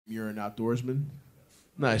You're an outdoorsman?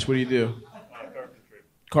 Nice. What do you do? Carpentry.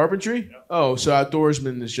 Carpentry? Yep. Oh, so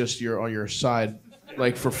outdoorsman is just on your side,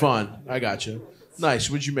 like for fun. I gotcha. Nice.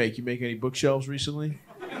 What'd you make? You make any bookshelves recently?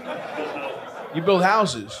 You build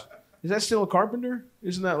houses. Is that still a carpenter?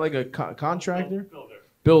 Isn't that like a contractor?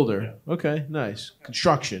 Builder. Yeah. Okay, nice.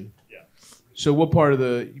 Construction. Yeah. So what part of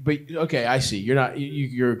the? But okay, I see. You're not.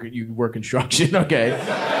 You work construction. Okay.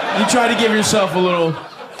 You try to give yourself a little.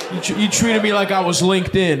 You treated me like I was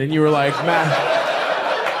LinkedIn, and you were like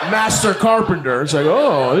master carpenter. It's like,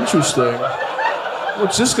 oh, interesting.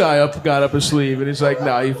 What's this guy got up his sleeve? And he's like,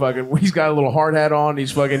 no, he's got a little hard hat on.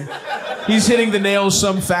 He's hitting the nails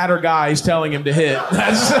some fatter guy is telling him to hit.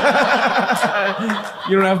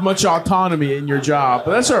 You don't have much autonomy in your job,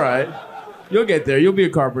 but that's all right. You'll get there. You'll be a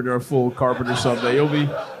carpenter, a full carpenter someday.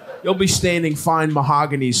 You'll be staining fine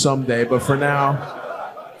mahogany someday, but for now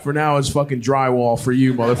it's fucking drywall for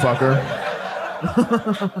you, motherfucker.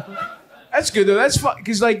 That's good though. That's fun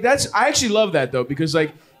because I actually love that though because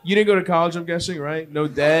you didn't go to college, I'm guessing, right? No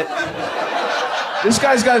debt. This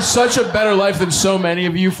guy's got such a better life than so many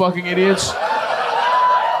of you fucking idiots.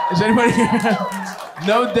 Is anybody here?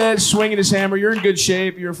 No debt, swinging his hammer. You're in good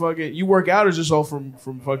shape. You work out or is this all from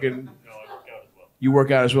fucking... No, I work out as well. You work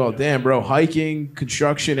out as well. Damn, bro. Hiking,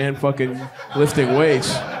 construction, and fucking lifting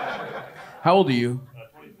weights. How old are you?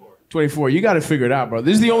 24. You got it figured out, bro.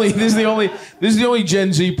 This is the only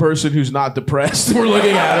Gen Z person who's not depressed. We're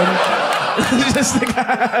looking at him.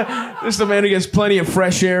 Just the man who gets plenty of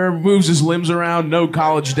fresh air, moves his limbs around, no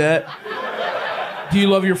college debt. Do you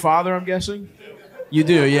love your father, I'm guessing? You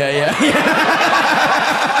do, yeah.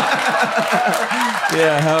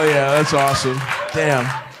 Yeah, hell yeah, that's awesome. Damn,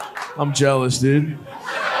 I'm jealous, dude.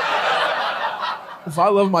 If I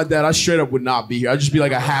loved my dad, I straight up would not be here. I'd just be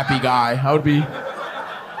like a happy guy. I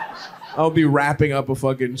would be wrapping up a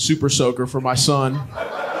fucking super soaker for my son.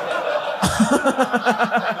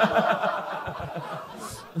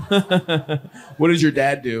 What does your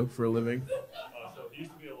dad do for a living? So he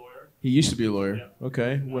used to be a lawyer. He used to be a lawyer. Yeah.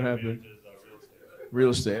 Okay, what happened? Manages, Real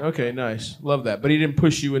estate. Okay, nice. Love that. But he didn't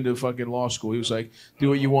push you into fucking law school. He was like, do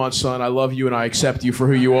what you want, son. I love you and I accept you for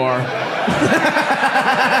who you are.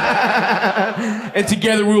 And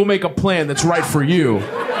together we will make a plan that's right for you.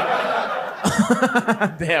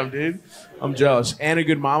 Damn, dude. I'm jealous. And a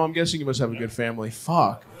good mom, I'm guessing. You must have a good family.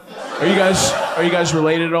 Fuck. Are you guys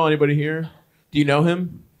related at all? Anybody here? Do you know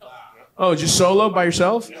him? Oh, just solo by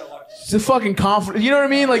yourself? It's a fucking confident. You know what I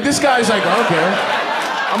mean? Like this guy's like, okay,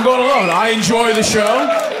 I'm going alone. I enjoy the show.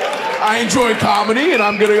 I enjoy comedy, and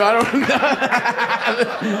I'm gonna.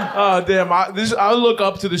 Oh damn! I look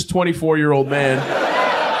up to this 24-year-old man.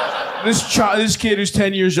 This kid who's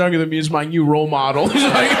 10 years younger than me is my new role model. He's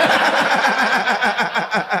like,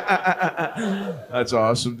 that's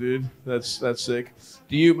awesome, dude. That's sick.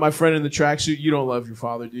 Do you, my friend in the tracksuit? You don't love your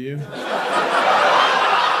father, do you?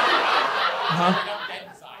 Huh?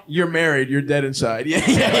 You're married. You're dead inside.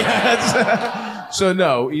 Yeah. So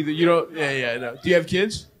no, either you don't. Yeah. No. Do you have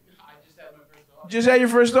kids? I just had my first daughter. Just had your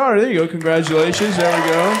first daughter. There you go. Congratulations. There we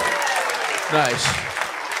go. Nice.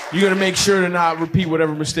 You gonna make sure to not repeat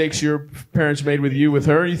whatever mistakes your parents made with you with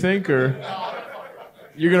her? You think, or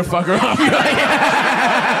you're gonna fuck her up?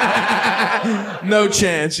 No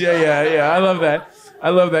chance. Yeah. I love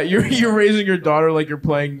that. You're raising your daughter like you're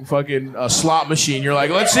playing fucking a slot machine. You're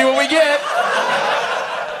like, let's see what we get.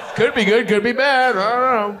 Could be good, could be bad. I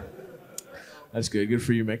don't know. That's good. Good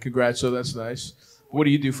for you, man. Congrats. So that's nice. What do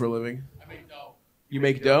you do for a living? I make dough. You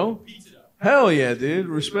make dough? Pizza dough. Hell yeah, dude.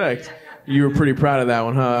 Respect. You were pretty proud of that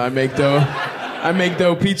one, huh? I make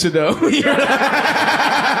dough, pizza dough.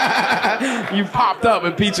 You popped up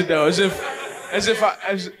in pizza dough as if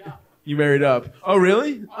you married up. Oh,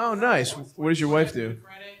 really? Oh, nice. What does your wife do?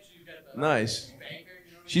 Nice.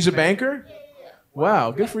 She's a banker?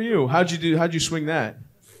 Wow, good for you. How'd you swing that?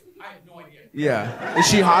 I have no idea. Yeah. Is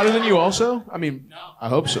she hotter than you also? I mean, No. I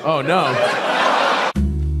hope so. Oh, no.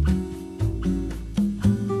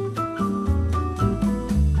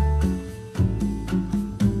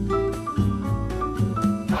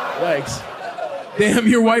 Thanks. Damn,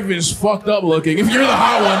 your wife is fucked up looking if you're the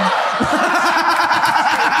hot one.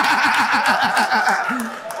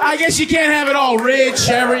 I guess you can't have it all rich,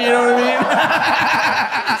 you know what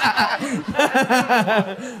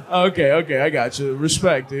I mean? Okay, I got you.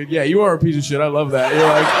 Respect, dude. Yeah, you are a piece of shit. I love that. You're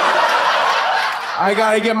like, I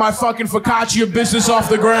gotta get my fucking focaccia business off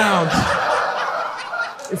the ground.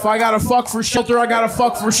 If I gotta fuck for shelter, I gotta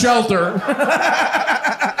fuck for shelter.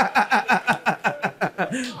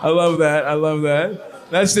 I love that.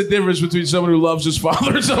 That's the difference between someone who loves his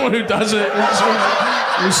father and someone who doesn't.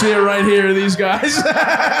 You see it right here, these guys.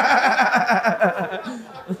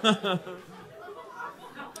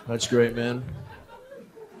 That's great, man.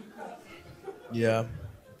 Yeah.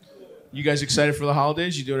 You guys excited for the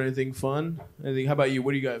holidays? You doing anything fun? Anything? How about you?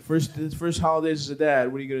 What do you got? First holidays as a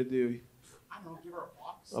dad. What are you gonna do? I don't know, give her a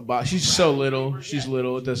box. A box. She's so little. She's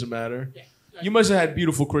little. It doesn't matter. You must have had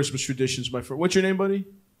beautiful Christmas traditions, my friend. What's your name, buddy?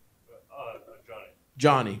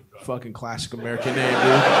 Johnny. Johnny. Fucking classic American name, dude.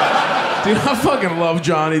 Dude, I fucking love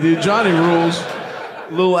Johnny, dude. Johnny rules.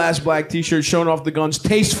 Little ass black t-shirt showing off the guns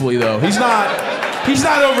tastefully, though. He's not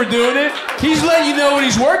overdoing it. He's letting you know what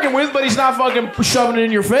he's working with, but he's not fucking shoving it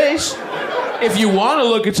in your face. If you want to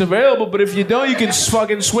look, it's available, but if you don't, you can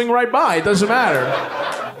fucking swing right by. It doesn't matter.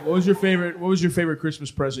 What was your favorite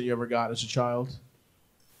Christmas present you ever got as a child?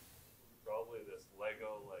 Probably this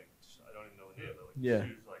Lego, like, I don't even know the name of it. Like, Yeah.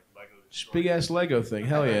 huge, like, Lego. Big ass Lego thing.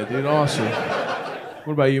 Hell yeah, dude. Awesome.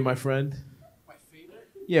 What about you, my friend? My favorite?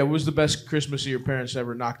 Yeah, what was the best Christmas your parents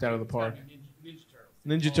ever knocked out of the park? Ninja Turtles.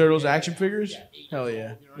 Ninja Turtles action figures? Yeah, 8 Hell years yeah.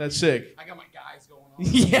 old, you know what That's I mean? sick. I got my guys going on.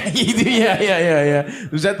 Yeah, you do. Yeah.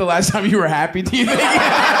 Was that the last time you were happy, do you think?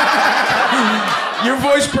 Your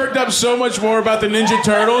voice perked up so much more about the Ninja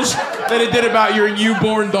Turtles than it did about your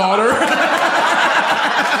newborn daughter.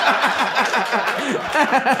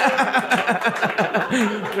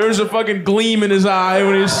 There was a fucking gleam in his eye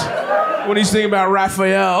when he's thinking about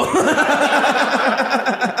Raphael.